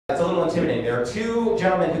It's a little intimidating. There are two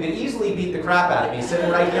gentlemen who could easily beat the crap out of me, sitting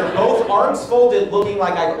right here, both arms folded, looking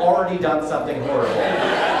like I've already done something horrible.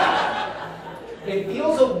 It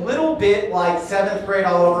feels a little bit like 7th grade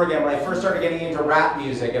all over again when I first started getting into rap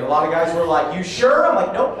music, and a lot of guys were like, "You sure?" I'm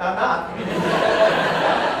like, "Nope, I'm not."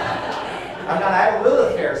 I'm not. I have a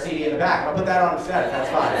Lilith Fair CD in the back. I'll put that on instead. That's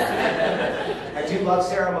fine. I do love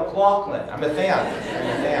Sarah McLachlan. I'm a fan.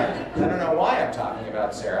 I don't know why I'm talking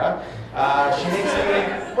about Sarah. She makes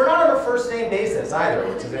me. We're not on a first name basis either,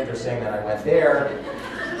 which is interesting that I went there.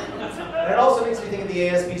 And it also makes me think of the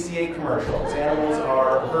ASPCA commercials. Animals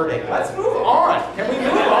are hurting. Let's move on. Can we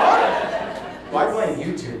move on? Why blame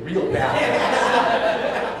YouTube? Real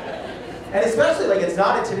bad. And especially, like, it's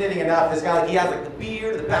not intimidating enough. This guy, like, he has, like, the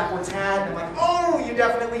beard, the backwards hat, and I'm like, oh, you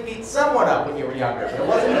definitely beat someone up when you were younger, but it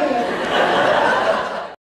wasn't me.